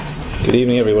Good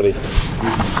evening, everybody.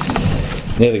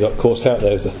 Nearly got caught out there.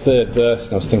 There's the third verse,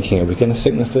 and I was thinking, are we going to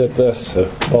sing the third verse? So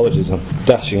apologies, I'm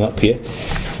dashing up here.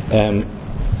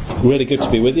 Really good to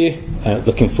be with you.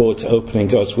 Looking forward to opening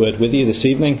God's Word with you this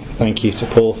evening. Thank you to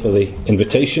Paul for the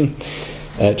invitation.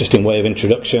 Just in way of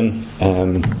introduction,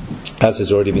 as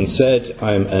has already been said,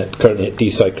 I'm currently at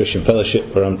Deeside Christian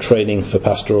Fellowship, where I'm training for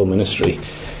pastoral ministry.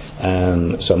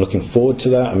 So I'm looking forward to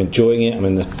that. I'm enjoying it.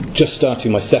 I'm just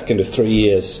starting my second of 3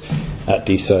 years at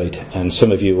Deeside, and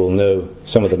some of you will know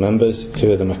some of the members.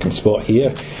 2 of them I can spot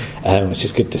here, which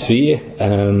is good to see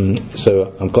you.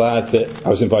 So I'm glad that I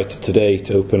was invited today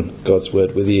to open God's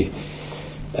Word with you.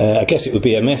 I guess it would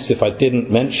be amiss if I didn't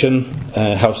mention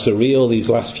how surreal these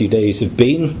last few days have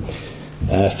been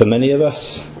for many of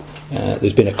us.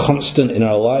 There's been a constant in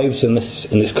our lives in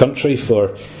this country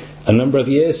for a number of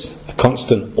years, a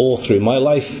constant all through my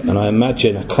life, and I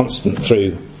imagine a constant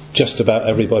through just about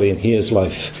everybody in here's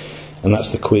life, and that's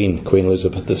the Queen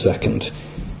Elizabeth II.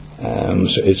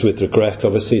 So it's with regret,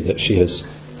 obviously, that she has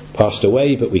passed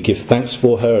away, but we give thanks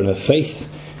for her and her faith,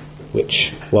 which,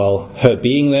 while her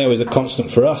being there was a constant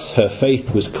for us, her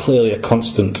faith was clearly a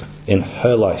constant in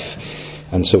her life,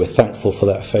 and so we're thankful for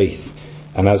that faith.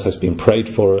 And as has been prayed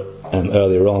for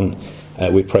earlier on,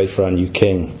 we pray for our new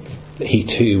King, that he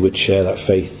too would share that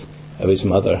faith of his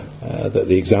mother, that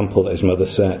the example that his mother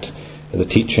set, the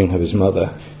teaching of his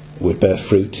mother, would bear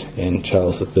fruit in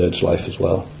Charles III's life as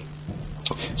well.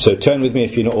 So turn with me,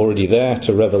 if you're not already there,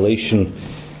 to Revelation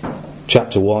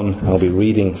chapter 1. I'll be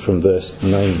reading from verse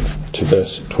 9 to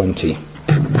verse 20.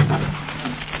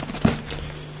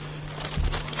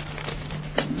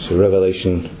 So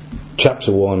Revelation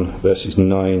chapter 1, verses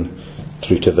 9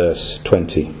 through to verse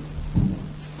 20.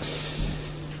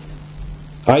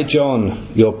 I, John,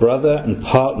 your brother and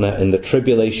partner in the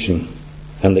tribulation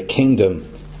and the kingdom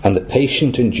and the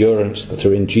patient endurance that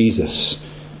are in Jesus,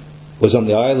 was on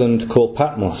the island called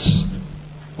Patmos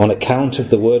on account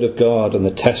of the word of God and the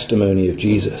testimony of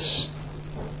Jesus.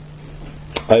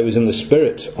 I was in the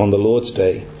Spirit on the Lord's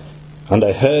day, and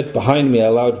I heard behind me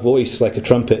a loud voice like a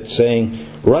trumpet saying,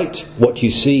 "Write what you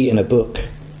see in a book,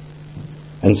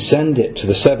 and send it to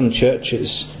the 7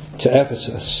 churches, to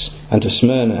Ephesus, and to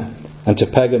Smyrna, and to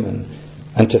Pergamon,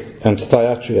 and to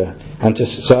Thyatira, and to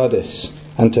Sardis,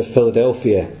 and to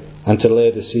Philadelphia, and to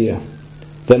Laodicea."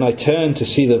 Then I turned to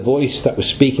see the voice that was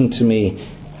speaking to me,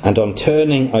 and on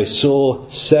turning I saw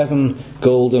 7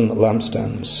 golden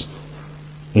lampstands.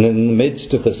 And in the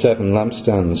midst of the 7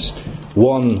 lampstands,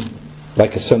 one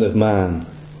like a son of man,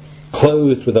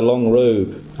 clothed with a long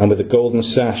robe and with a golden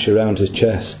sash around his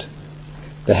chest.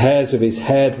 The hairs of his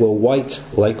head were white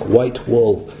like white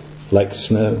wool, like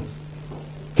snow.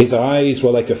 His eyes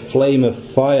were like a flame of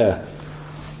fire.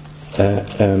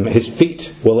 His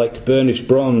feet were like burnished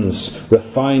bronze,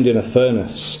 refined in a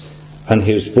furnace, and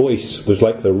his voice was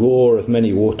like the roar of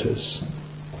many waters.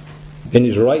 In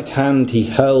his right hand he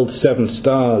held 7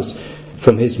 stars.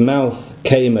 From his mouth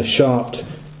came a sharp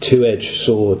 2-edged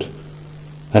sword,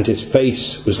 and his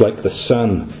face was like the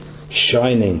sun,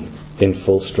 shining in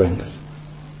full strength.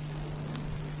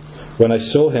 When I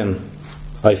saw him,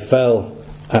 I fell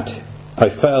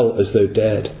as though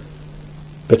dead.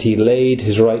 But he laid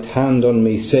his right hand on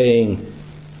me, saying,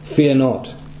 "Fear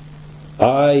not,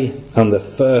 I am the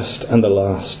first and the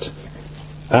last,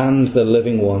 and the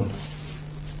living one.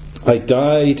 I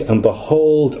died, and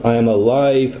behold, I am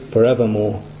alive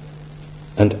forevermore,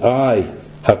 and I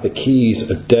have the keys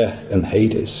of death and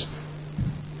Hades.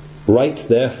 Write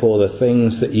therefore the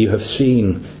things that you have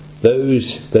seen,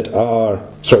 those that are,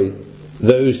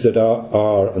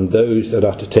 and those that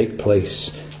are to take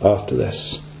place after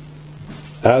this.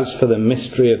 As for the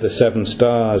mystery of the 7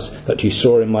 stars that you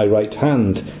saw in my right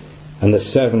hand, and the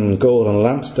 7 golden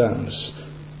lampstands,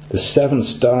 the 7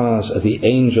 stars are the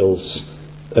angels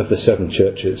of the 7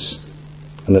 churches,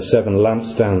 and the 7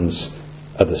 lampstands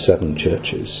are the 7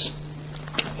 churches."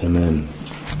 Amen.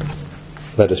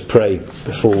 Let us pray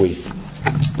before we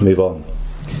move on.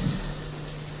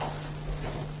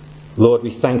 Lord,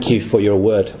 we thank you for your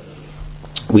word.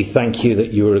 We thank you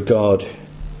that you are a God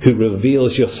who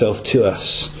reveals yourself to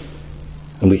us,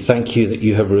 and we thank you that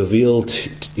you have revealed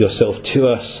yourself to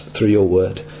us through your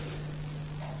word.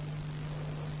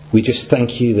 We just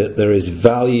thank you that there is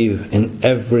value in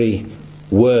every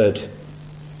word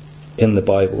in the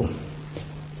Bible,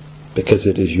 because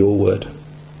it is your word.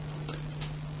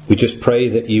 We just pray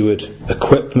that you would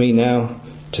equip me now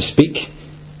to speak.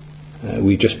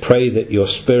 We just pray that your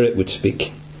Spirit would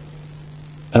speak,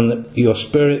 and that your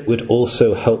Spirit would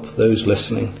also help those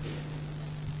listening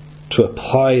to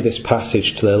apply this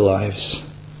passage to their lives,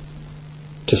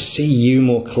 to see you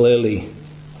more clearly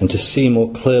and to see more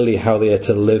clearly how they are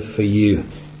to live for you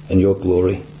and your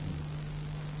glory.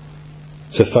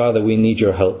 So Father, we need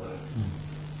your help.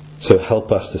 So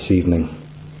help us this evening.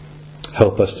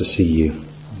 Help us to see you.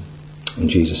 In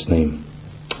Jesus' name.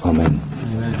 Amen.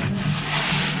 Amen.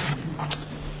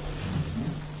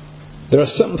 There are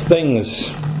some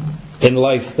things in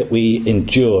life that we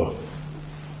endure.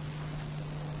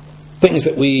 Things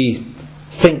that we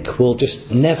think will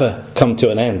just never come to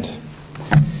an end.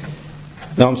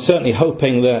 Now, I'm certainly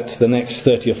hoping that the next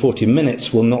 30 or 40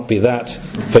 minutes will not be that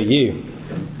for you.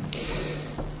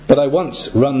 But I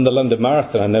once ran the London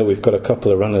Marathon. I know we've got a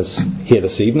couple of runners here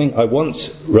this evening. I once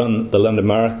ran the London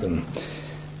Marathon.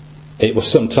 It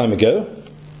was some time ago,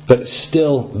 but it's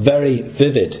still very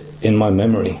vivid in my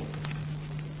memory.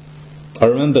 I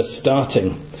remember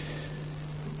starting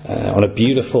on a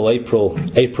beautiful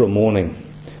April morning,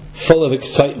 full of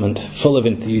excitement, full of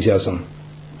enthusiasm,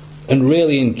 and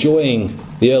really enjoying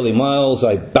the early miles.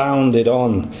 I bounded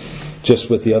on just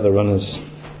with the other runners.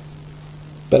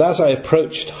 But as I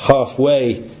approached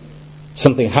halfway,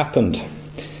 something happened.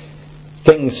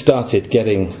 Things started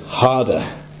getting harder.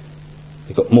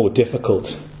 It got more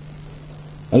difficult.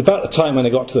 And about the time when I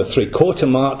got to the 3/4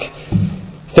 mark,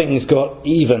 things got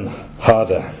even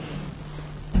harder.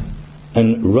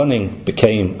 And running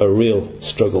became a real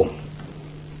struggle.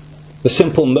 The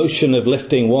simple motion of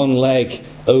lifting one leg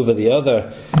over the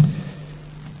other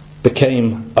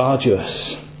became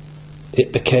arduous.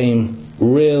 It became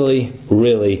really,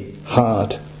 really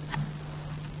hard.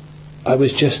 I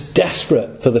was just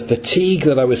desperate for the fatigue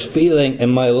that I was feeling in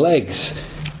my legs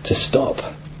to stop.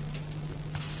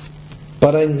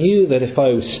 But I knew that if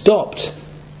I stopped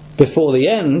before the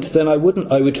end, then I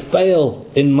would fail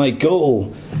in my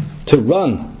goal to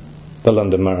run the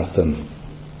London Marathon.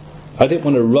 I didn't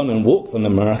want to run and walk the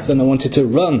London Marathon. I wanted to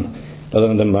run the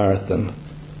London Marathon.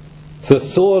 So the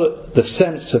thought, the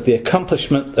sense of the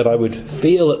accomplishment that I would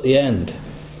feel at the end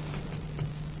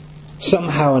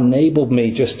somehow enabled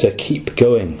me just to keep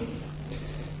going,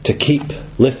 to keep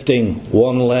lifting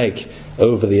one leg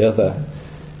over the other,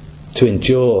 to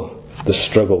endure the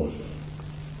struggle.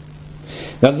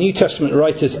 Now, the New Testament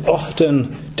writers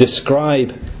often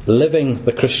describe living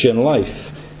the Christian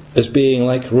life as being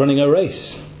like running a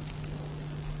race.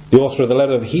 The author of the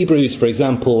letter of Hebrews, for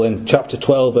example, in chapter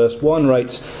 12, verse 1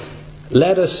 writes,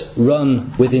 "Let us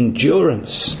run with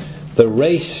endurance the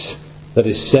race that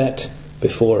is set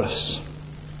before us."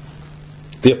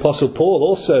 The Apostle Paul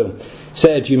also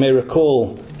said, you may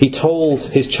recall, he told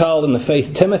his child in the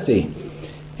faith, Timothy,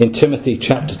 in 2 Timothy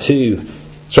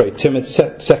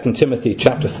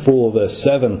chapter 4, verse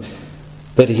 7,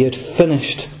 that he had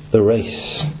finished the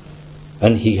race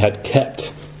and he had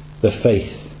kept the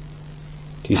faith.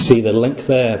 Do you see the link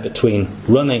there between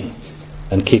running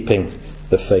and keeping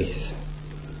the faith?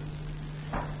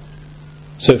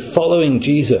 So following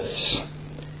Jesus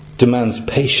demands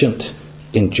patient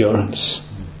endurance.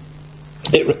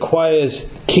 It requires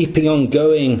keeping on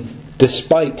going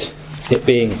despite it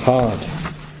being hard.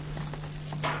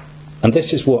 And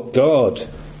this is what God,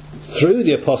 through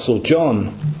the Apostle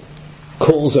John,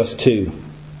 calls us to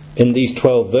in these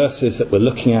 12 verses that we're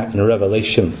looking at in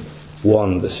Revelation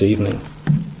 1 this evening.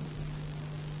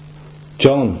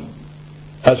 John,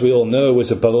 as we all know, was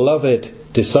a beloved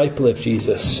disciple of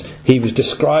Jesus. He was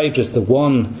described as the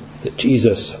one that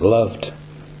Jesus loved.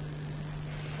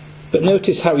 But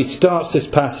notice how he starts this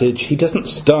passage. He doesn't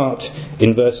start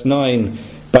in verse 9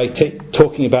 by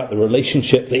talking about the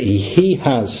relationship that he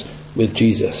has with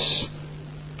Jesus.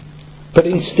 But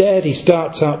instead he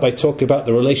starts out by talking about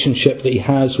the relationship that he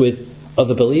has with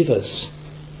other believers.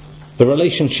 The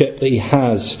relationship that he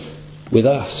has with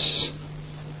us.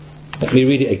 Let me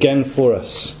read it again for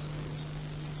us.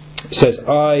 It says,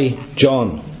 I,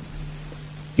 John,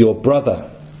 your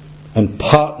brother and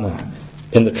partner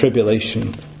in the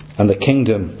tribulation and the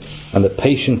kingdom and the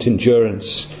patient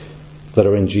endurance that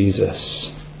are in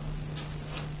Jesus.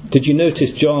 Did you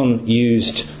notice John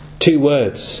used 2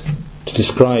 words to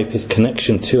describe his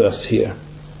connection to us here?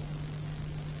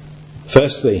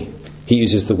 Firstly, he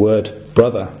uses the word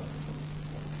brother.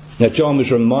 Now, John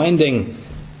was reminding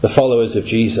the followers of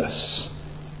Jesus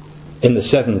in the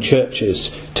 7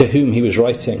 churches to whom he was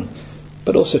writing,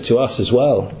 but also to us as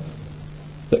well,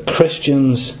 that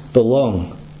Christians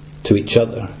belong to each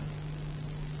other.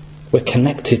 We're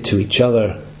connected to each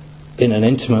other in an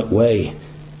intimate way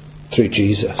through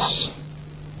Jesus.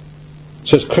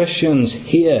 So as Christians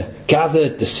here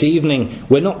gathered this evening,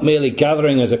 we're not merely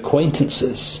gathering as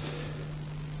acquaintances.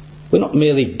 We're not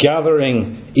merely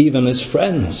gathering even as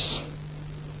friends.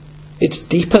 It's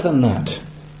deeper than that.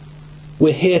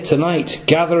 We're here tonight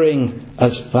gathering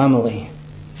as family.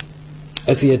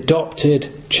 As the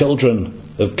adopted children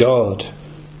of God,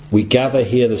 we gather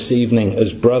here this evening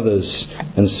as brothers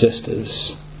and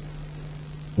sisters.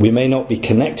 We may not be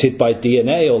connected by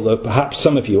DNA, although perhaps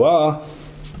some of you are,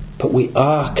 but we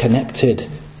are connected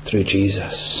through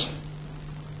Jesus.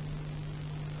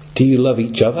 Do you love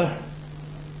each other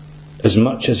as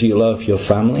much as you love your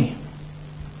family?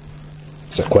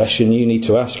 It's a question you need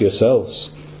to ask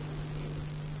yourselves.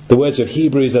 The words of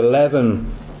Hebrews 11,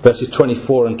 verses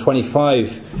 24 and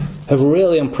 25 have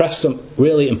really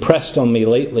impressed on me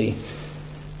lately.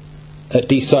 At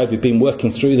D-side we've been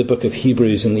working through the book of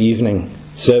Hebrews in the evening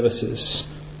services.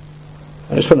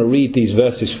 I just want to read these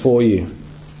verses for you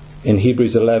in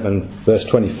Hebrews 11, verse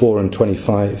 24 and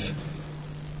 25.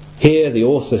 Here the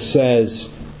author says,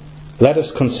 "Let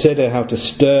us consider how to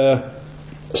stir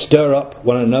up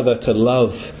one another to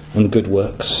love and good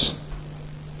works,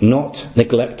 not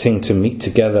neglecting to meet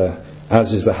together,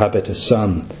 as is the habit of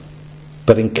some,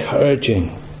 but encouraging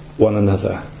one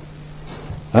another,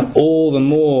 and all the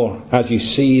more as you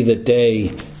see the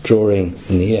day drawing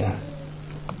near."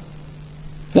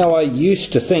 Now, I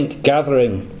used to think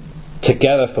gathering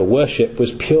together for worship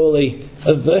was purely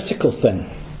a vertical thing,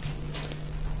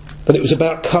 that it was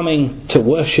about coming to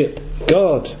worship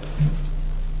God.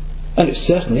 And it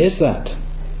certainly is that.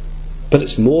 But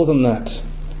it's more than that.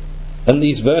 And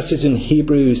these verses in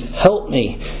Hebrews help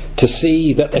me to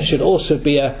see that there should also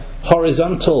be a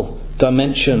horizontal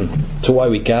dimension to why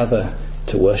we gather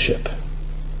to worship.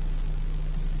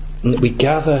 And that we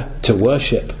gather to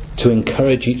worship to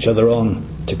encourage each other on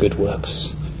to good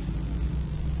works.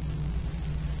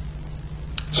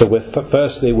 So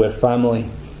firstly, we're family.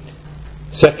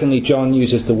 Secondly, John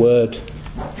uses the word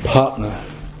partner.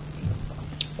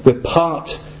 We're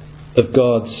part of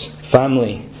God's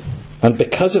family. And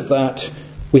because of that,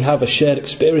 we have a shared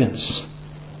experience.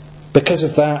 Because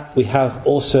of that, we have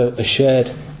also a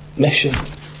shared mission.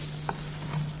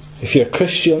 If you're a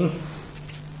Christian,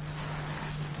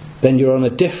 then you're on a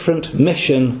different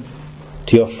mission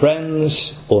to your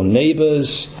friends or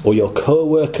neighbours or your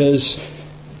co-workers,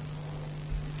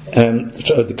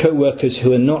 the co-workers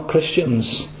who are not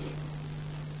Christians.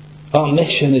 Our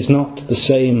mission is not the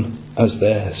same as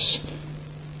theirs.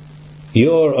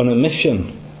 You're on a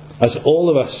mission, as all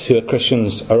of us who are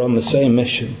Christians are on the same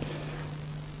mission,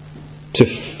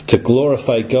 to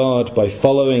glorify God by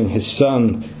following His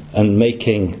Son and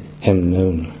making Him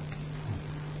known.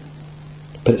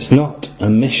 But it's not a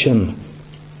mission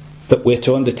that we're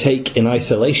to undertake in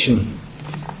isolation,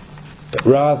 but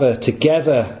rather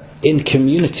together in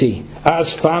community,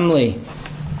 as family,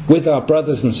 with our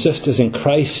brothers and sisters in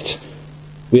Christ.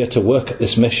 We are to work at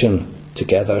this mission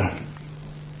together,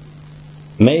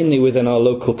 mainly within our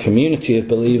local community of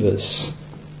believers,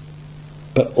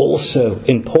 but also,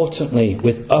 importantly,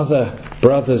 with other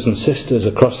brothers and sisters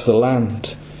across the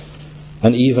land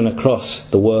and even across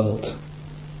the world.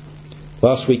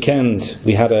 Last weekend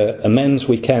we had a men's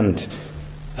weekend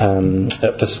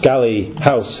at Foscali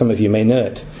House. Some of you may know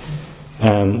it.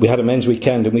 We had a men's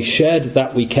weekend, and we shared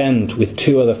that weekend with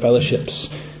two other fellowships,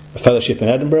 a fellowship in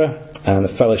Edinburgh and a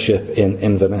fellowship in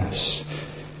Inverness.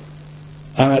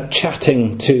 And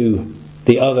chatting to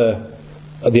the other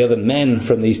men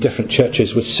from these different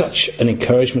churches was such an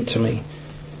encouragement to me,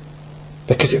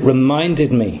 because it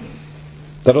reminded me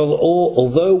that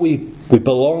although we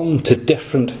belong to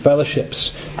different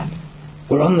fellowships,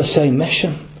 we're on the same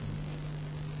mission.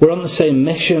 We're on the same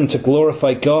mission to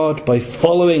glorify God by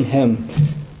following Him,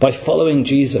 by following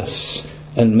Jesus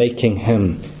and making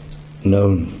Him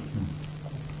known.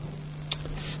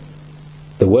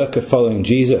 The work of following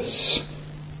Jesus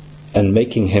and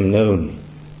making Him known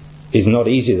is not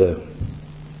easy, though.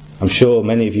 I'm sure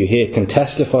many of you here can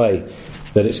testify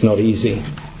that it's not easy.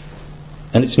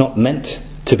 And it's not meant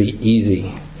to be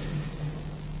easy.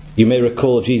 You may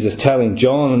recall Jesus telling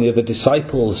John and the other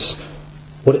disciples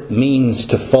what it means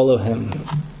to follow Him.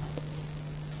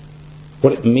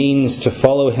 What it means to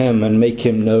follow Him and make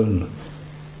Him known.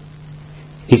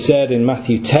 He said in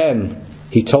Matthew 10,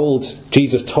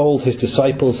 Jesus told His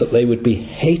disciples that they would be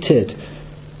hated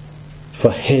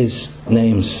for His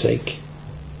name's sake.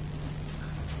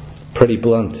 Pretty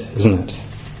blunt, isn't it?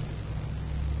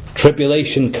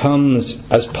 Tribulation comes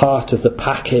as part of the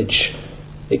package.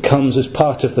 It comes as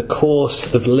part of the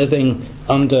course of living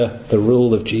under the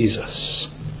rule of Jesus.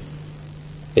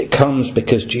 It comes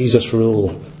because Jesus'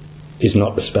 rule is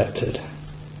not respected.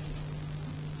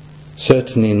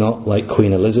 Certainly not like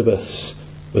Queen Elizabeth's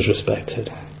was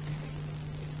respected.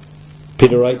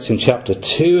 Peter writes in chapter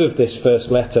 2 of this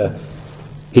first letter,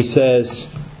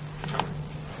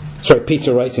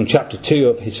 Peter writes in chapter 2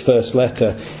 of his first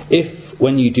letter, "If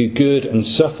when you do good and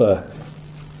suffer,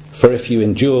 For if you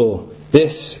endure,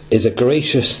 this is a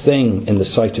gracious thing in the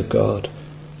sight of God.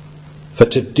 For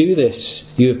to do this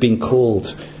you have been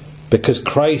called, because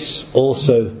Christ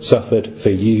also suffered for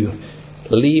you,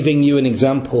 leaving you an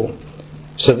example,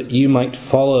 so that you might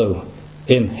follow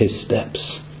in his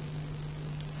steps.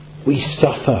 We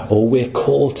suffer, or we're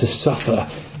called to suffer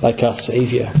like our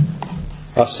Saviour.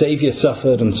 Our Saviour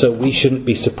suffered, and so we shouldn't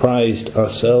be surprised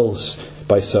ourselves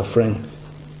by suffering.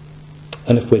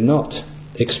 And if we're not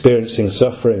experiencing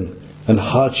suffering and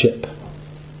hardship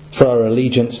for our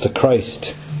allegiance to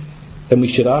Christ, then we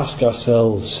should ask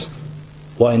ourselves,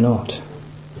 why not?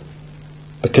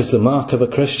 Because the mark of a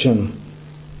Christian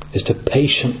is to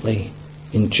patiently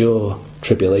endure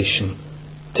tribulation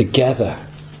together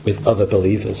with other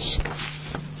believers.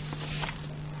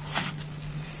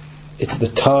 It's the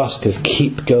task of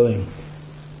keep going,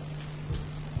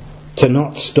 to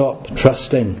not stop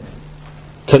trusting,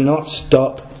 to not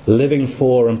stop living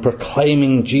for and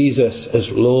proclaiming Jesus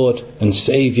as Lord and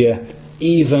Saviour,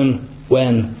 even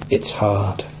when it's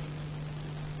hard.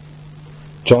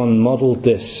 John modelled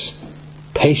this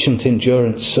patient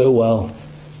endurance so well.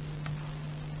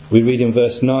 We read in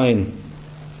verse 9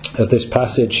 of this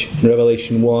passage in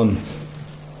Revelation 1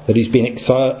 that he's been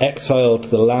exiled to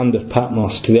the land of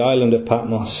Patmos, to the island of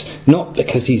Patmos, not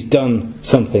because he's done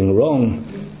something wrong,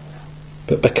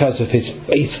 but because of his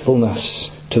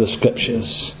faithfulness to the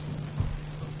Scriptures.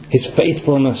 His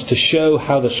faithfulness to show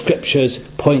how the Scriptures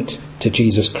point to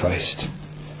Jesus Christ.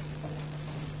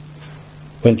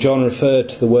 When John referred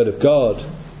to the Word of God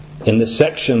in this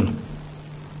section,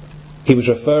 he was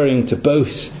referring to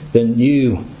both the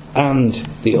New and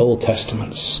the Old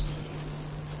Testaments.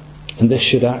 And this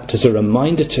should act as a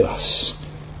reminder to us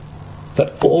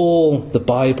that all the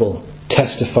Bible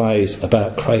testifies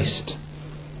about Christ.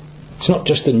 It's not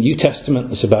just the New Testament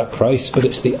that's about Christ, but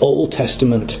it's the Old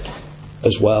Testament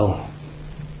as well.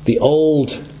 The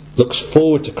Old looks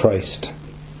forward to Christ,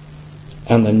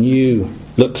 and the New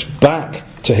looks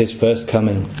back to his first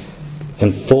coming,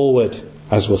 and forward,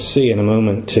 as we'll see in a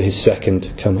moment, to his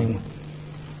second coming.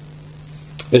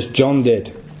 As John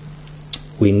did,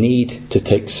 we need to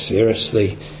take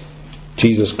seriously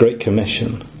Jesus' great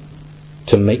commission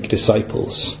to make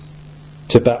disciples,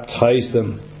 to baptize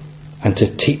them, and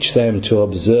to teach them to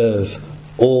observe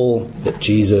all that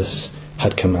Jesus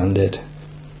had commanded.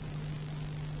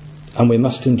 And we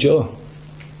must endure.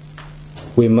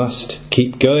 We must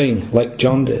keep going like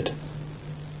John did.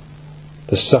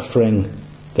 The suffering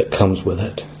that comes with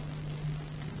it.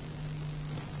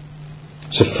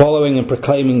 So following and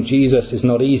proclaiming Jesus is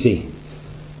not easy.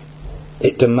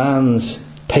 It demands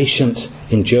patient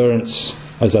endurance,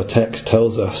 as our text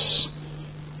tells us.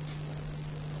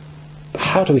 But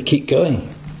how do we keep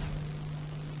going?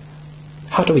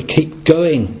 How do we keep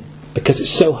going? Because it's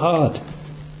so hard.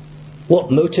 What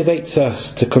motivates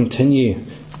us to continue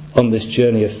on this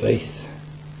journey of faith?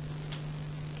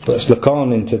 Let's look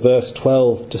on into verse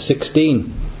 12 to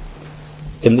 16.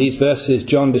 In these verses,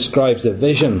 John describes a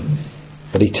vision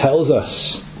that he tells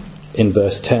us in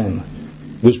verse 10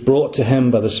 was brought to him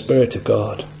by the Spirit of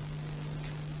God.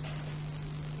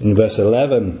 In verse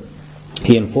 11,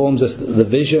 he informs us that the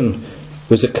vision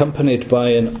was accompanied by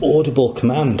an audible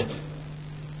command.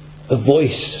 A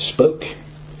voice spoke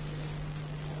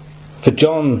for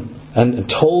John and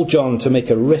told John to make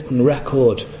a written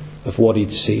record of what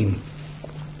he'd seen,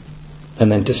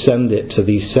 and then to send it to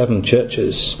these 7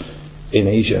 churches in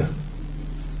Asia.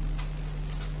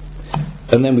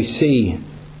 And then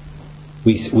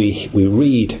we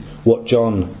read what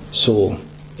John saw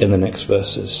in the next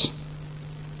verses.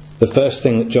 The first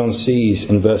thing that John sees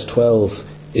in verse 12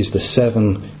 is the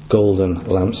 7 golden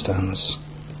lampstands.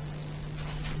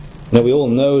 Now we all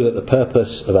know that the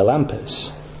purpose of a lamp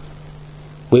is.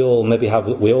 We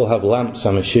all have lamps,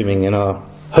 I'm assuming, in our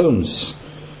homes.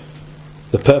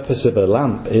 The purpose of a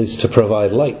lamp is to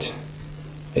provide light.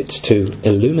 It's to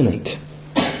illuminate,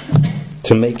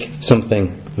 to make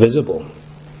something visible.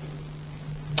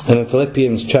 And in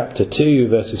Philippians chapter 2,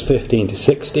 verses 15 to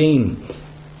 16,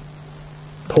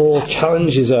 Paul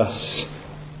challenges us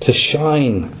to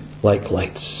shine like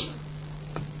lights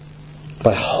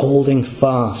by holding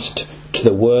fast to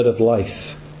the word of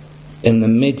life in the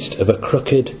midst of a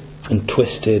crooked and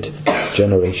twisted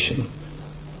generation.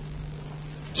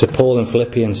 So Paul in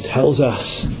Philippians tells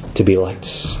us to be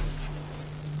lights.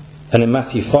 And in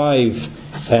Matthew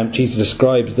 5, Jesus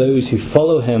describes those who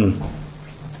follow him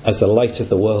as the light of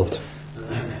the world.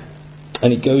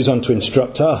 And he goes on to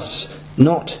instruct us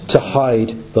not to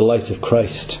hide the light of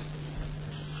Christ,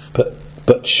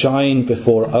 but shine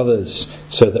before others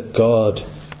so that God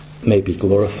may be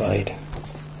glorified.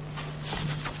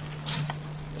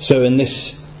 So in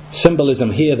this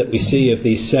symbolism here that we see of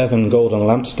these 7 golden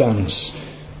lampstands,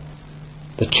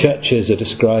 the churches are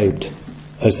described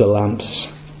as the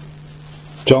lamps.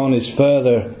 John is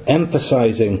further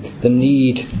emphasizing the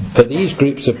need for these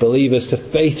groups of believers to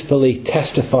faithfully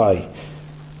testify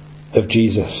of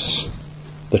Jesus,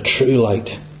 the true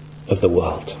light of the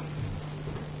world.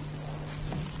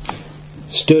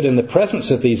 Stood in the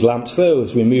presence of these lamps, though,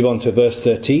 as we move on to verse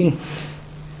 13,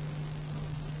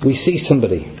 we see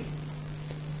somebody.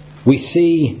 We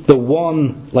see the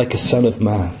one like a son of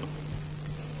man.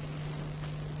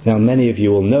 Now, many of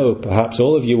you will know, perhaps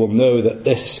all of you will know, that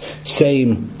this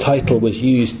same title was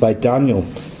used by Daniel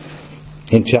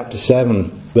in chapter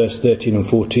 7, verse 13 and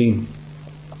 14.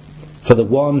 For the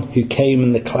one who came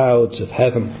in the clouds of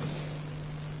heaven,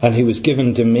 and who was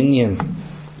given dominion,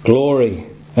 glory,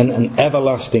 and an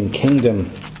everlasting kingdom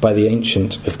by the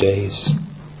Ancient of Days.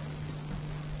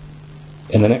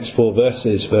 In the next 4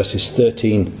 verses, verses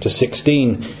 13 to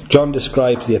 16, John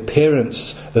describes the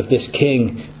appearance of this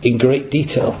king in great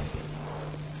detail.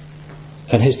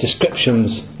 And his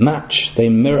descriptions match, they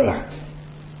mirror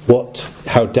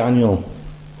how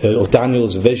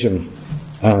Daniel's vision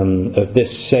of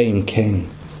this same king.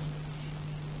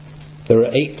 There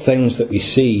are 8 things that we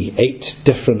see, 8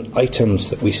 different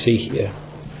items that we see here.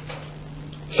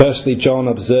 Firstly, John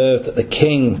observed that the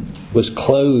king was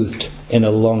clothed in a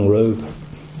long robe,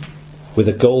 with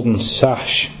a golden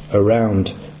sash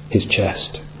around his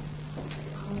chest.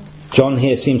 John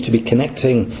here seems to be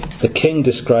connecting the king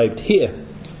described here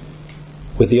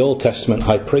with the Old Testament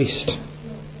high priest,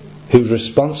 who's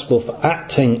responsible for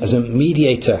acting as a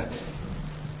mediator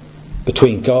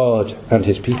between God and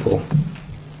his people.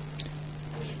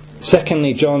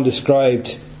 Secondly, John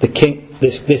described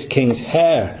this king's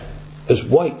hair as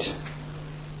white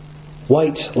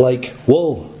like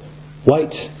wool,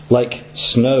 white like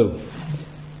snow.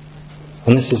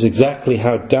 And this is exactly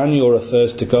how Daniel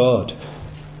refers to God,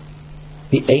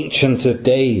 the Ancient of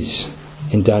Days,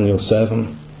 in Daniel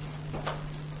 7.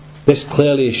 This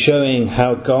clearly is showing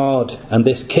how God and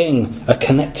this king are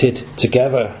connected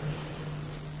together.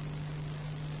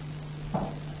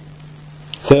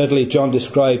 Thirdly, John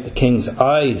described the king's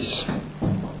eyes.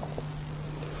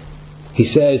 He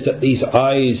says that these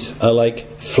eyes are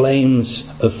like flames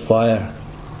of fire.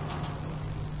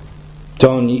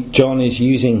 John is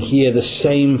using here the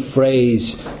same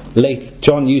phrase.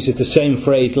 John uses the same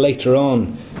phrase later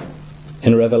on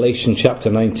in Revelation chapter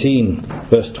 19,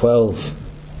 verse 12,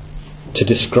 to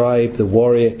describe the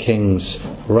warrior king's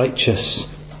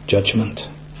righteous judgment.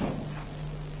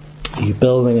 Are you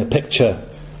building a picture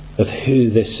of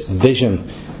who this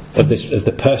vision of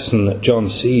the person that John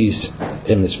sees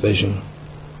in this vision?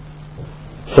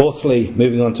 Fourthly,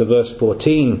 moving on to verse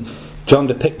 14, John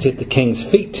depicted the king's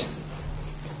feet.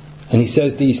 And he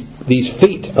says these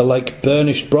feet are like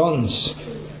burnished bronze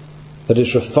that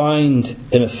is refined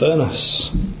in a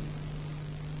furnace.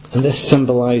 And this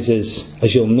symbolises,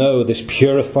 as you'll know, this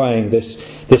purifying, this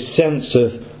sense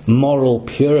of moral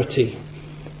purity.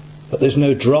 But there's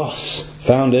no dross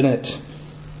found in it.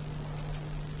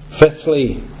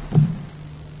 Fifthly,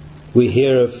 we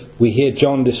hear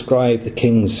John describe the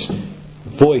king's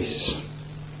voice.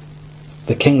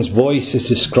 The king's voice is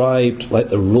described like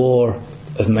the roar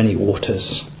of many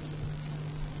waters,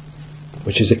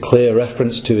 which is a clear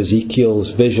reference to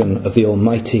Ezekiel's vision of the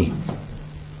Almighty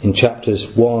in chapters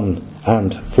 1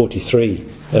 and 43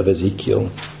 of Ezekiel.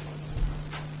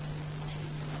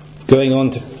 Going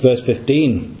on to verse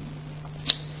 15,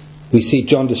 we see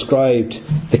John described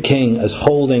the king as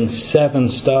holding 7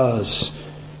 stars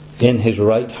in his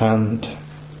right hand.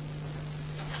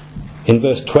 In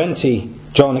verse 20,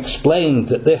 John explained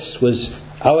that this was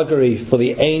allegory for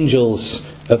the angels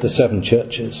of the 7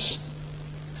 churches.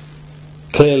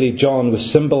 Clearly, John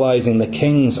was symbolising the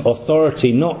king's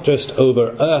authority not just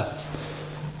over earth,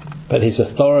 but his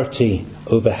authority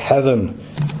over heaven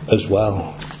as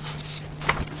well,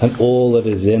 and all that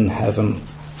is in heaven.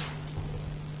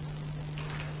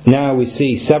 Now we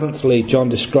see, seventhly, John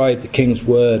described the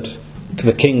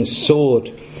king's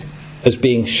sword as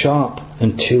being sharp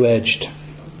and two-edged.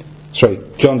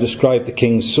 John described the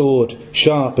king's sword,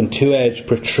 sharp and two-edged,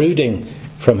 protruding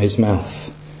from his mouth,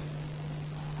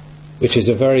 which is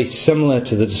very similar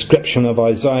to the description of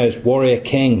Isaiah's warrior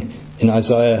king in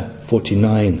Isaiah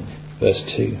 49, verse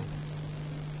 2.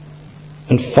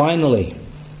 And finally,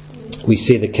 we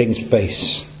see the king's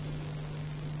face.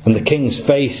 And the king's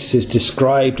face is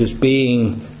described as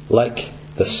being like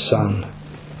the sun,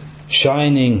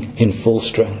 shining in full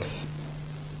strength.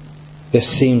 This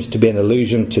seems to be an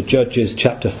allusion to Judges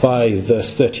chapter 5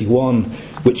 verse 31,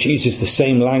 which uses the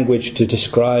same language to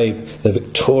describe the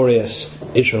victorious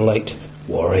Israelite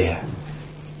warrior.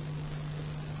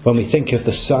 When we think of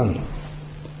the sun,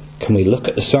 can we look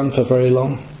at the sun for very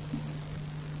long?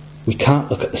 We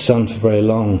can't look at the sun for very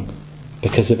long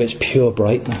because of its pure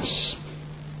brightness.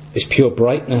 Its pure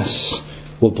brightness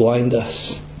will blind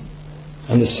us.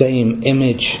 And the same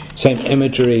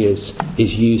imagery is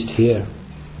used here.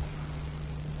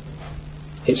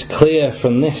 It's clear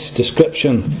from this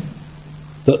description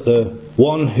that the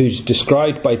one who's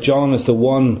described by John as the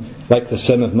one like the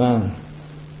Son of Man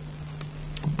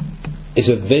is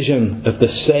a vision of the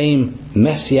same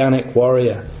messianic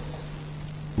warrior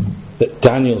that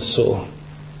Daniel saw,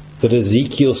 that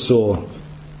Ezekiel saw,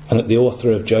 and that the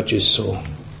author of Judges saw.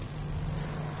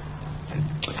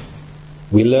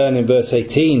 We learn in verse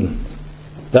 18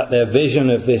 that their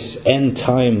vision of this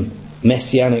end-time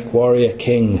messianic warrior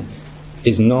king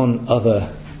is none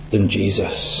other than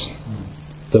Jesus,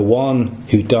 the one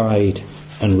who died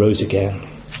and rose again.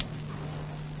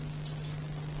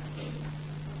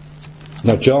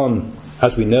 Now John,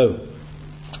 as we know,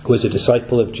 was a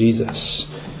disciple of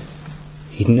Jesus.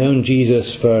 He'd known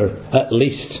Jesus for at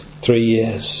least 3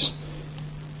 years.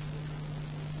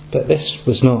 But this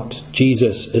was not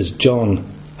Jesus as John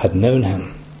had known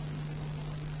him.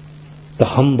 The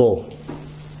humble,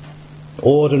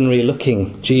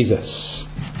 ordinary-looking Jesus.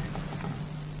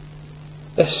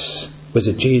 This was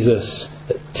a Jesus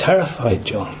that terrified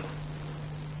John.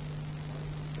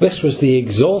 This was the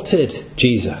exalted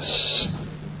Jesus.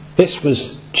 This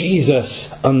was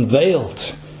Jesus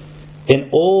unveiled in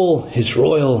all his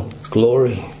royal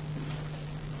glory.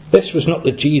 This was not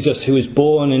the Jesus who was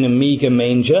born in a meagre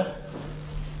manger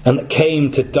and that came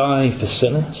to die for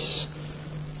sinners,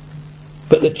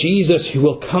 but the Jesus who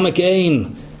will come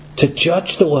again to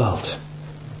judge the world.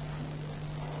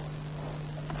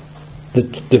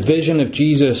 The vision of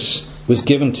Jesus was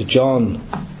given to John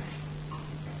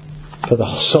for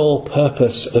the sole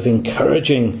purpose of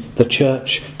encouraging the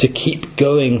church to keep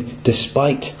going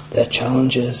despite their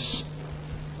challenges.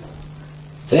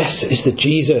 This is the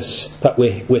Jesus that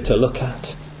we're to look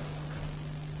at,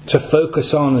 to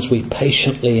focus on as we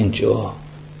patiently endure.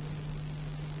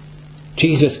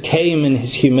 Jesus came in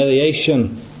his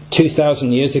humiliation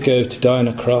 2,000 years ago to die on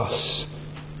a cross,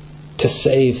 to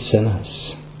save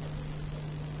sinners.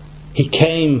 He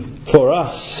came for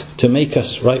us to make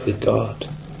us right with God.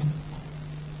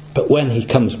 But when he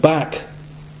comes back,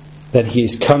 then he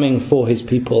is coming for his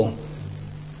people.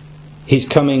 He's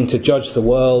coming to judge the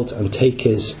world and take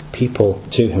his people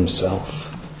to himself.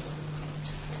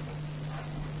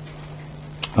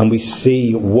 And we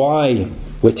see why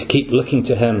we're to keep looking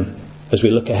to him as we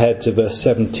look ahead to verse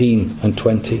 17 and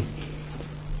 20.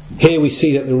 Here we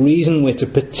see that the reason we're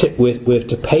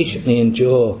to patiently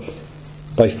endure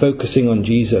by focusing on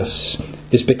Jesus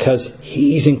is because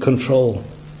he's in control.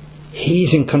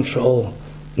 He's in control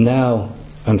now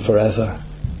and forever.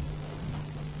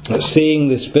 Seeing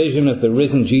this vision of the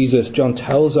risen Jesus, John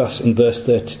tells us in verse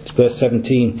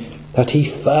 17 that he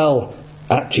fell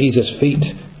at Jesus'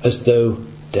 feet as though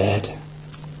dead.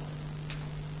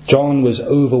 John was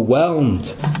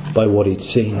overwhelmed by what he'd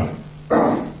seen.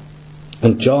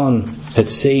 And John had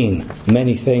seen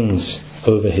many things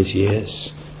over his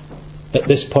years. At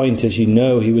this point, as you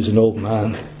know, he was an old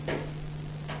man.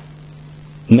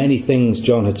 Many things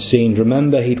John had seen.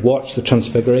 Remember, he'd watched the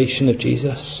transfiguration of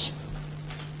Jesus.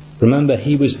 Remember,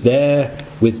 he was there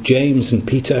with James and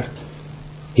Peter.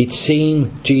 He'd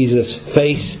seen Jesus'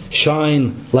 face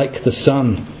shine like the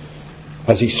sun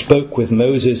as he spoke with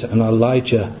Moses and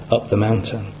Elijah up the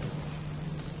mountain.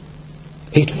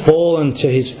 He'd fallen to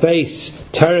his face,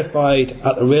 terrified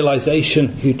at the realization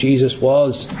who Jesus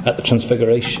was at the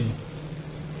transfiguration.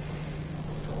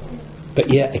 But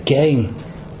yet again,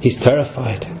 he's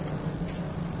terrified.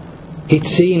 He'd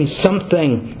seen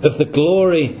something of the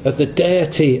glory of the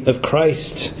deity of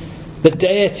Christ, the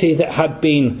deity that had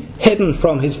been hidden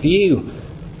from his view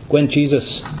when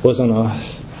Jesus was on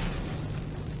earth.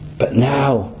 But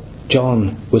now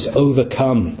John was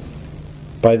overcome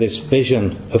by this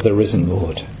vision of the risen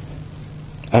Lord,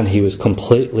 and he was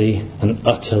completely and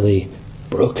utterly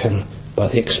broken by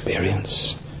the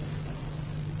experience.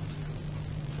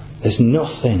 There's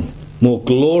nothing more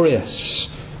glorious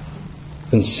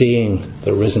than seeing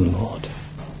the risen Lord.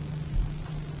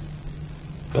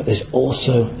 But there's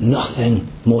also nothing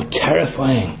more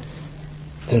terrifying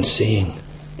than seeing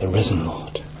the risen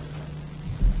Lord.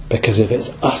 Because of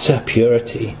his utter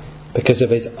purity, because of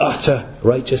his utter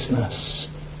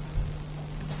righteousness.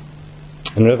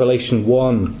 In Revelation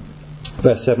 1,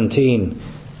 verse 17,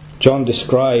 John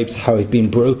describes how he'd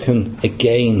been broken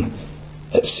again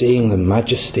at seeing the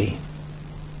majesty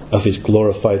of his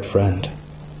glorified friend.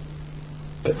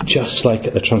 But just like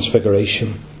at the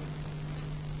Transfiguration,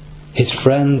 his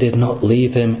friend did not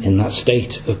leave him in that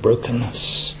state of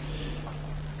brokenness.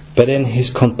 But in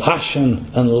his compassion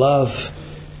and love,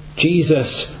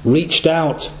 Jesus reached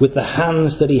out with the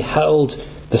hands that he held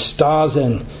the stars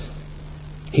in.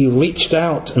 He reached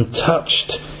out and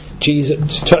touched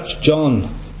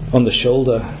John on the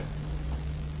shoulder,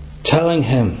 telling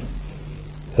him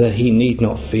that he need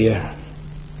not fear.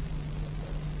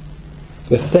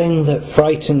 The thing that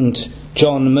frightened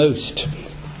John most,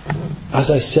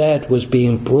 as I said, was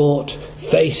being brought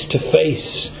face to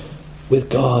face with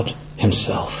God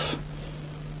himself.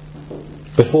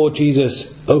 Before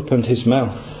Jesus opened his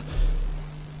mouth,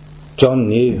 John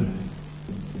knew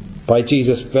by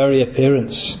Jesus' very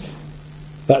appearance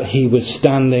that he was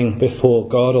standing before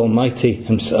God Almighty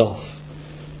himself.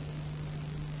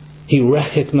 He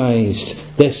recognized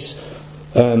this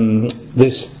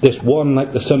one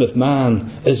like the Son of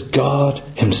Man as God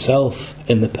himself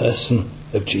in the person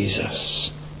of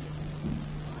Jesus.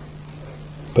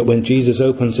 But when Jesus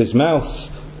opens his mouth,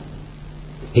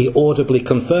 he audibly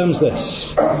confirms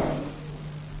this.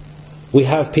 We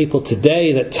have people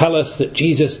today that tell us that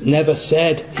Jesus never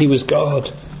said he was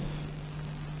God.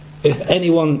 If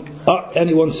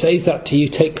anyone says that to you,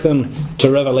 take them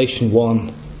to Revelation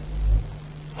 1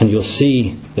 and you'll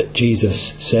see that Jesus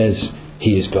says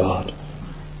he is God.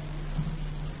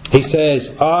 He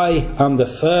says, I am the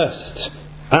first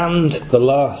and the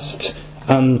last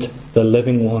and the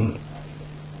living one.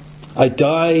 I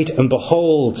died, and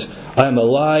behold, I am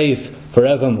alive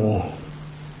forevermore.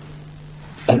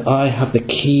 And I have the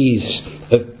keys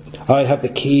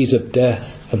of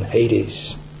death and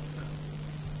Hades.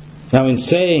 Now, in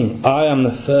saying, I am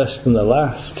the first and the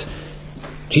last,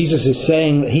 Jesus is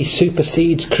saying that he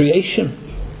supersedes creation.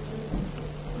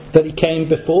 That he came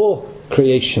before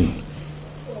creation.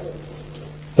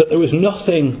 That there was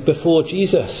nothing before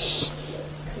Jesus.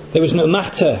 There was no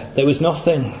matter. There was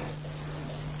nothing.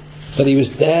 That he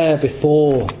was there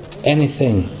before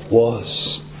anything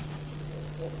was.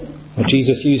 And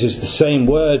Jesus uses the same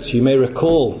words, you may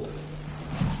recall,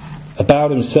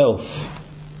 about himself.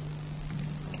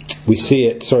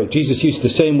 Jesus used the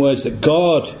same words that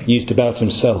God used about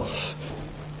himself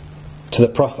to the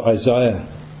prophet Isaiah.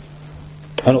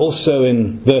 And also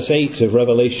in verse 8 of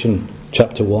Revelation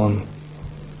chapter 1.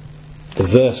 The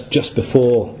verse just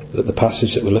before the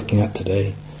passage that we're looking at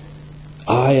today.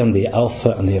 I am the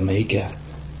Alpha and the Omega.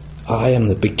 I am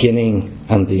the beginning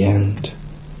and the end.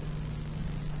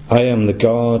 I am the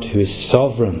God who is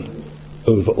sovereign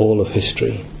over all of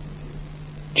history.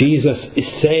 Jesus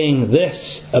is saying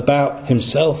this about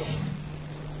himself.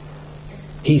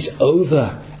 He's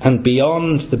over and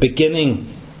beyond the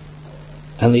beginning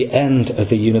and the end of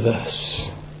the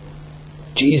universe.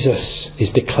 Jesus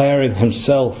is declaring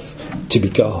himself to be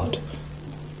God.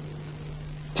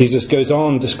 Jesus goes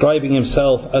on describing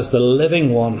himself as the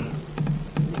living one.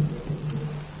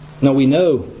 Now we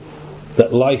know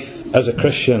that life as a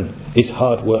Christian is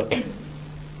hard work.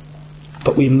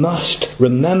 But we must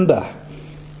remember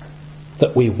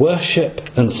that we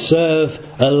worship and serve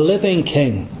a living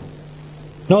King.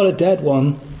 Not a dead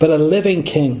one, but a living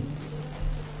King.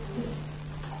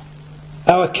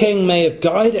 Our King may have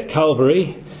died at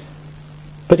Calvary,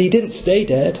 but he didn't stay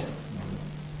dead.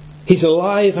 He's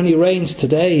alive and he reigns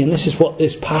today, and this is what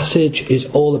this passage is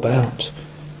all about.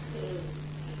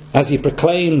 As he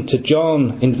proclaimed to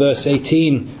John in verse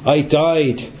 18, I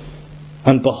died,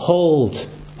 and behold,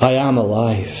 I am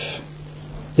alive.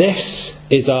 This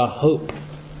is our hope.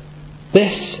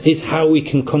 This is how we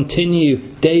can continue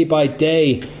day by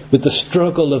day with the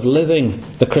struggle of living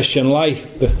the Christian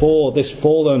life before this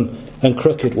fallen and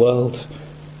crooked world.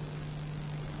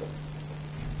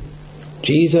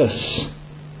 Jesus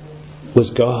was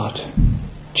God.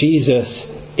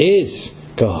 Jesus is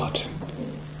God.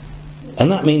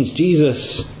 And that means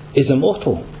Jesus is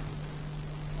immortal.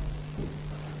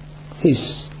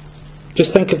 Just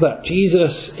think of that.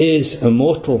 Jesus is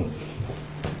immortal.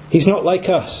 He's not like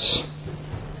us.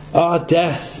 Our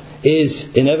death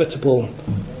is inevitable.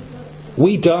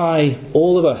 We die,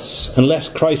 all of us, unless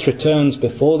Christ returns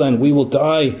before then. We will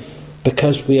die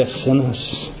because we are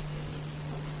sinners.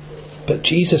 But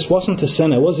Jesus wasn't a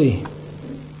sinner, was he?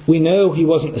 We know he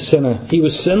wasn't a sinner. He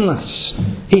was sinless.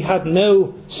 He had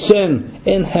no sin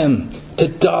in him to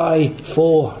die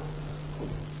for.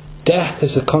 Death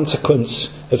is the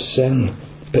consequence of sin.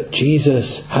 But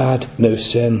Jesus had no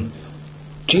sin.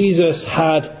 Jesus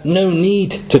had no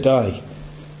need to die.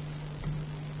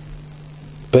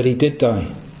 But he did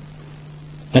die.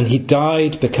 And he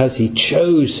died because he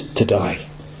chose to die.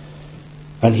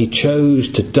 And he chose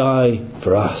to die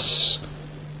for us.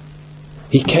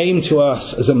 He came to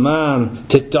us as a man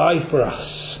to die for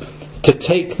us, to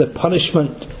take the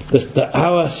punishment that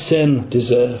our sin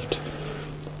deserved,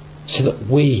 so that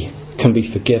we can be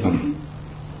forgiven.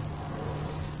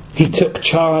 He took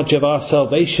charge of our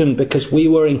salvation because we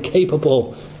were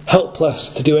incapable, helpless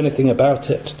to do anything about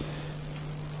it,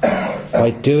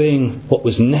 by doing what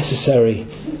was necessary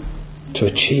to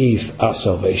achieve our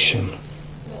salvation.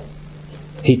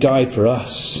 He died for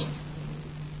us.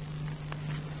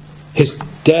 His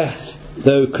death,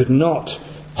 though, could not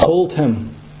hold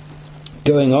him.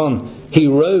 Going on, he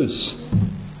rose,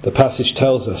 the passage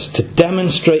tells us, to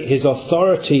demonstrate his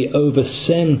authority over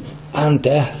sin and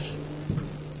death.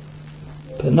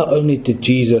 But not only did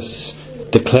Jesus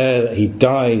declare that he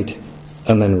died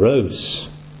and then rose,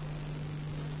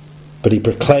 but he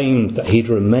proclaimed that he'd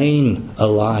remain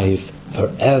alive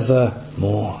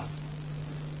forevermore.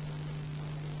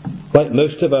 Like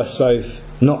most of us, I've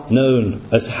not known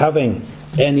as having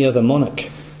any other monarch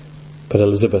but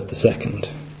Elizabeth II.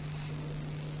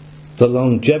 The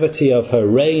longevity of her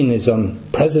reign is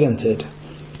unprecedented.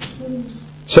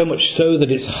 So much so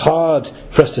that it's hard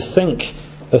for us to think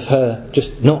of her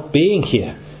just not being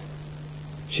here.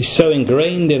 She's so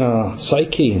ingrained in our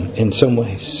psyche in some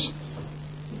ways.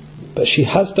 But she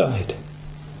has died.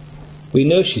 We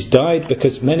know she's died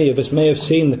because many of us may have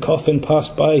seen the coffin pass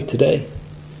by today.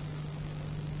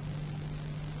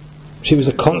 She was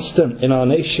a constant in our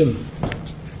nation.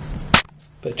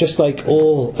 But just like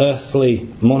all earthly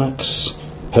monarchs,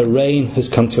 her reign has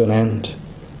come to an end.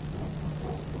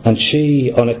 And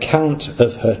she, on account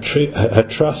of her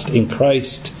trust in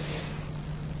Christ,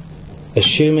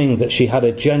 assuming that she had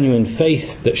a genuine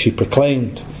faith that she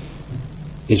proclaimed,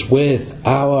 is with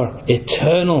our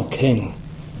eternal King,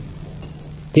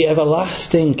 the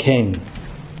everlasting King,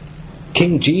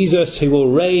 King Jesus, who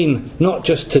will reign not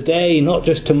just today, not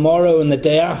just tomorrow and the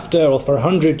day after, or for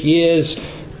 100 years,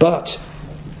 but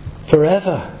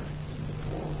forever.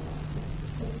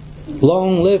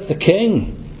 Long live the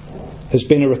King has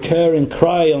been a recurring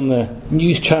cry on the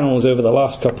news channels over the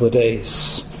last couple of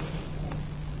days.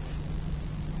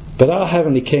 But our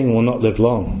heavenly King will not live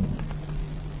long.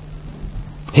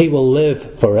 He will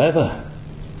live forever.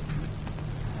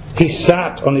 He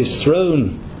sat on his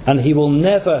throne, and he will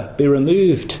never be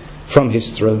removed from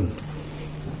his throne.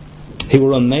 He will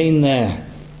remain there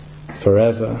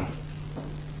forever.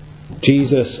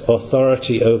 Jesus'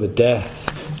 authority over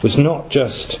death was not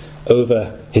just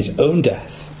over his own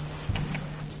death,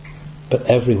 but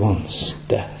everyone's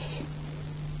death.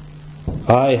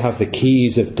 I have the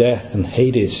keys of death and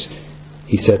Hades,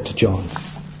 he said to John.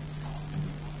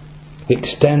 The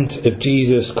extent of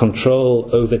Jesus' control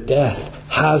over death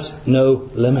has no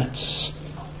limits.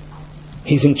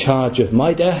 He's in charge of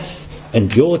my death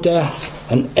and your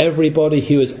death and everybody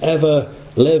who has ever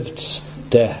lived's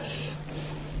death.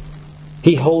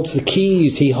 He holds the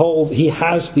keys. He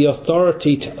has the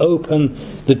authority to open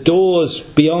the doors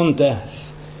beyond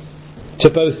death, to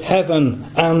both heaven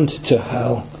and to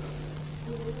hell.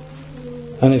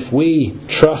 And if we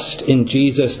trust in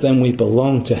Jesus, then we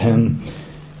belong to him.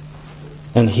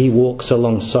 And he walks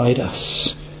alongside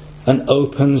us and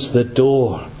opens the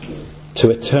door to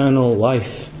eternal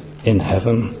life in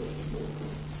heaven.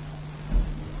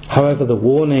 However, the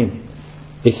warning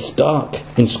is stark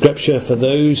in Scripture for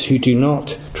those who do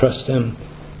not trust him,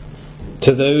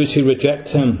 to those who reject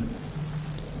him.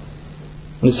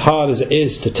 And as hard as it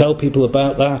is to tell people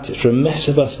about that, it's remiss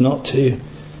of us not to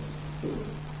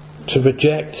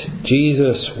reject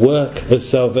Jesus' work of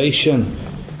salvation.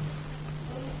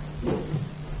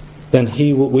 Then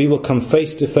we will come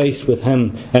face to face with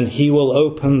him, and he will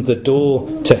open the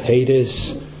door to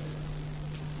Hades,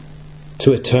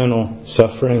 to eternal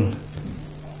suffering.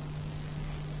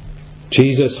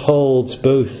 Jesus holds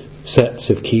both sets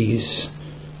of keys,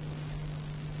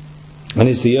 and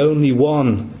is the only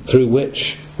one through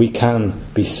which we can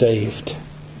be saved.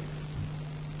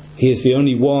 He is the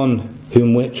only one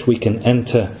whom which we can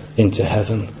enter into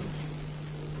heaven,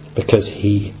 because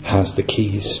he has the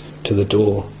keys to the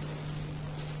door.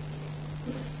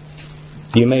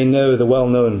 You may know the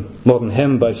well-known modern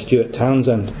hymn by Stuart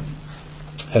Townsend.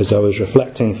 As I was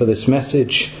reflecting for this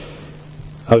message,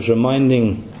 I was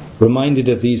reminded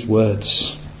of these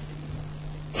words.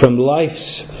 From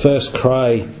life's first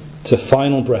cry to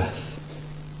final breath,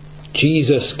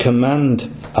 Jesus command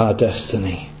our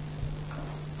destiny,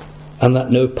 and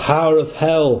that no power of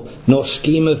hell nor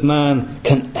scheme of man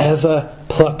can ever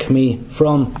pluck me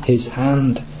from his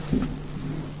hand.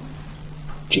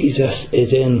 Jesus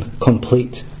is in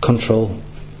complete control.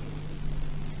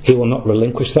 He will not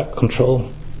relinquish that control.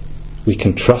 We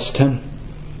can trust him.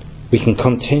 We can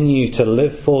continue to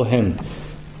live for him,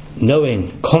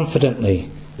 knowing confidently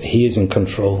that he is in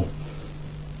control.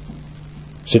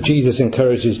 So Jesus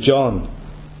encourages John,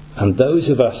 and those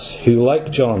of us who,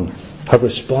 like John, have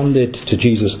responded to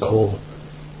Jesus' call.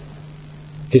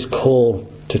 His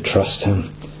call to trust him.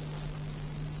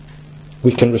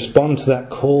 We can respond to that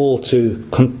call to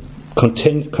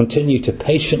continue to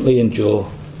patiently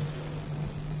endure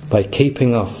by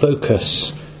keeping our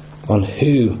focus on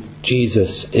who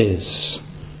Jesus is,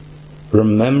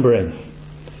 remembering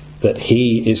that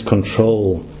he is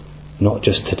control not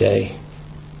just today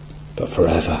but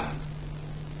forever.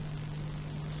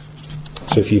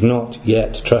 So if you've not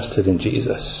yet trusted in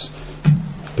Jesus,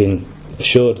 been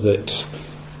assured that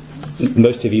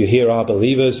most of you here are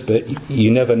believers, but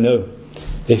you never know.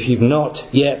 If you've not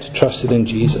yet trusted in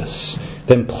Jesus,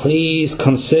 then please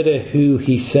consider who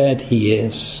he said he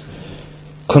is.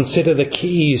 Consider the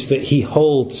keys that he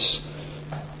holds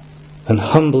and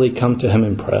humbly come to him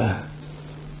in prayer,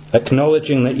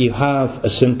 acknowledging that you have a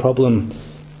sin problem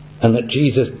and that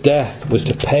Jesus' death was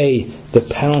to pay the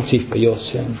penalty for your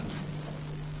sin.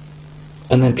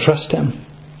 And then trust him.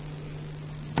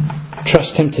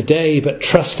 Trust him today, but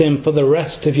trust him for the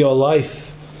rest of your life.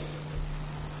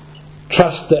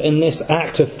 Trust that in this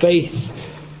act of faith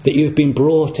that you've been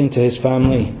brought into his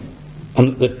family and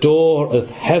that the door of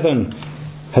heaven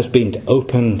has been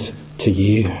opened to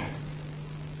you.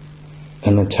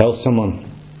 And then tell someone.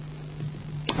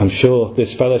 I'm sure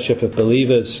this fellowship of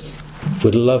believers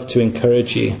would love to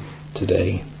encourage you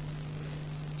today.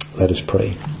 Let us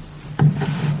pray.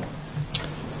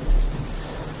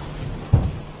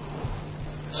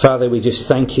 Father, we just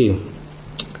thank you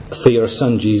for your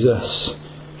Son Jesus.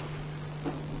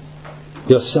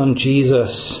 Your Son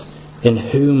Jesus, in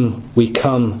whom we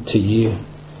come to you.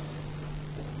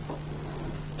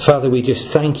 Father, we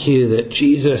just thank you that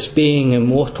Jesus, being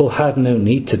immortal, had no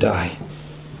need to die.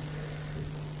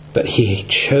 But he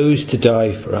chose to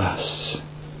die for us,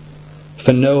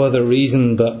 for no other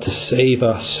reason but to save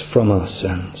us from our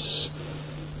sins,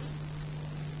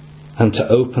 and to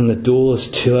open the doors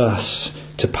to us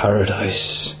to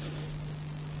paradise,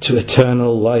 to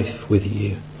eternal life with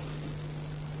you.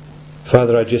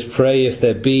 Father, I just pray if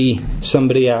there be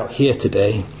somebody out here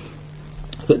today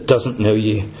that doesn't know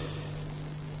you,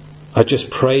 I just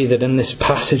pray that in this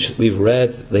passage that we've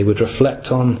read, they would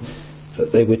reflect on,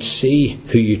 that they would see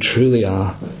who you truly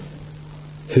are,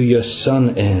 who your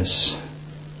Son is,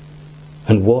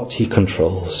 and what he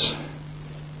controls.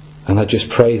 And I just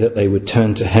pray that they would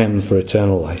turn to him for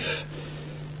eternal life,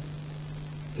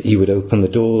 that you would open the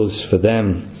doors for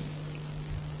them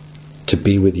to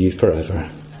be with you forever.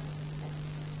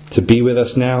 To be with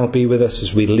us now, be with us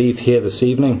as we leave here this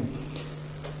evening.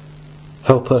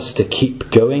 Help us to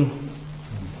keep going,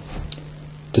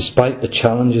 despite the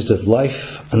challenges of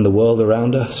life and the world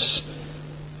around us,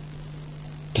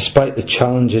 despite the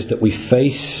challenges that we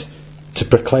face to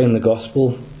proclaim the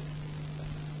gospel.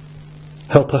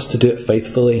 Help us to do it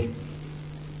faithfully.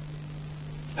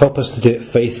 Help us to do it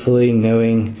faithfully,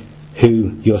 knowing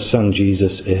who your Son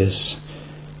Jesus is,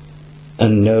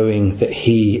 and knowing that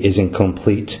he is in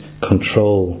complete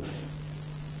control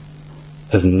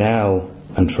of now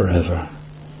and forever.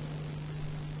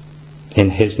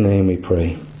 In his name we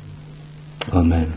pray. Amen.